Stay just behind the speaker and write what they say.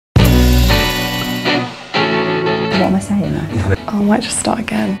am I saying now? Oh, I might just start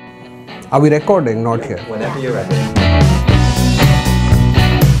again. Are we recording? Not here. Whenever you're ready.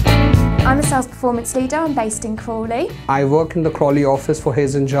 I'm a sales performance leader. I'm based in Crawley. I work in the Crawley office for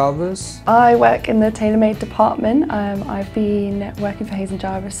Hayes & Jarvis. I work in the tailor-made department. I've been working for Hayes &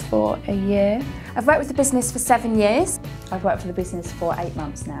 Jarvis for a year. I've worked with the business for 7 years. I've worked for the business for 8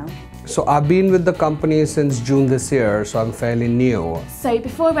 months now. So I've been with the company since June this year, so I'm fairly new. So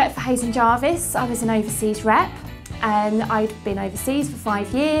before I worked for Hayes & Jarvis, I was an overseas rep. And I'd been overseas for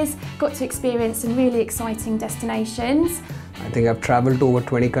 5 years, got to experience some really exciting destinations. I think I've traveled to over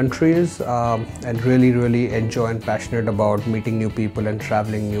 20 countries and really enjoy and passionate about meeting new people and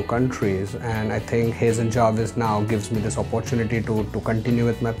traveling new countries. And I think Hayes & Jarvis now gives me this opportunity to continue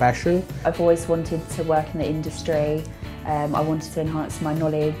with my passion. I've always wanted to work in the industry. I wanted to enhance my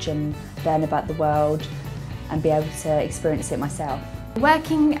knowledge and learn about the world and be able to experience it myself.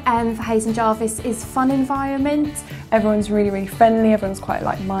 Working for Hayes & Jarvis is a fun environment. Everyone's really friendly, everyone's quite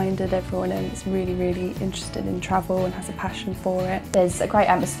like-minded, everyone is really interested in travel and has a passion for it. There's a great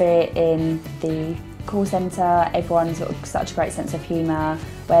atmosphere in the call centre, everyone's got such a great sense of humour,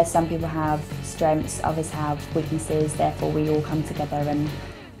 where some people have strengths, others have weaknesses, therefore we all come together and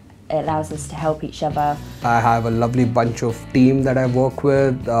it allows us to help each other. I have a lovely bunch of team that I work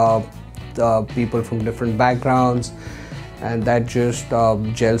with, people from different backgrounds, and that just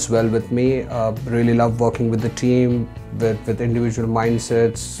gels well with me. Really love working with the team, with individual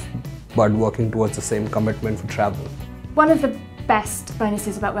mindsets, but working towards the same commitment for travel. One of the best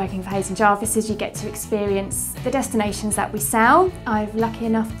bonuses about working for Hayes & Jarvis is you get to experience the destinations that we sell. I'm lucky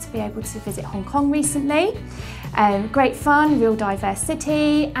enough to be able to visit Hong Kong recently. Great fun, real diverse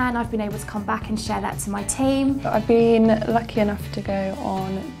city, and I've been able to come back and share that to my team. I've been lucky enough to go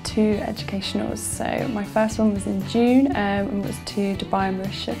on 2 educationals. So my first one was in June and was to Dubai and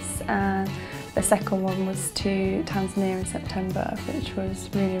Mauritius, and the second one was to Tanzania in September, which was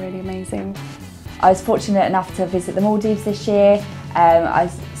really amazing. I was fortunate enough to visit the Maldives this year. I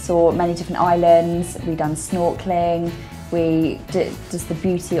saw many different islands, we done snorkelling, just the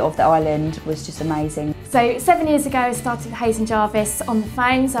beauty of the island was just amazing. So 7 years ago I started with Hayes & Jarvis on the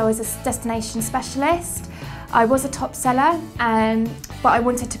phones. I was a destination specialist. I was a top seller, but I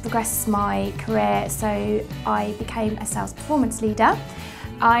wanted to progress my career, so I became a sales performance leader.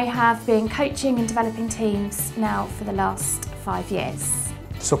 I have been coaching and developing teams now for the last 5 years.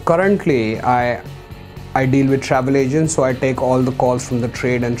 So currently I deal with travel agents, so I take all the calls from the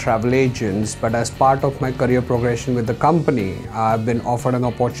trade and travel agents, but as part of my career progression with the company, I've been offered an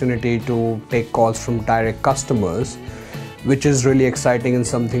opportunity to take calls from direct customers, which is really exciting and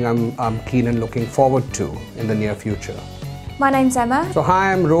something I'm keen and looking forward to in the near future. My name's Emma. So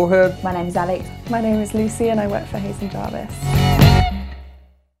hi, I'm Rohit. My name's Alex. My name is Lucy and I work for Hayes & Jarvis.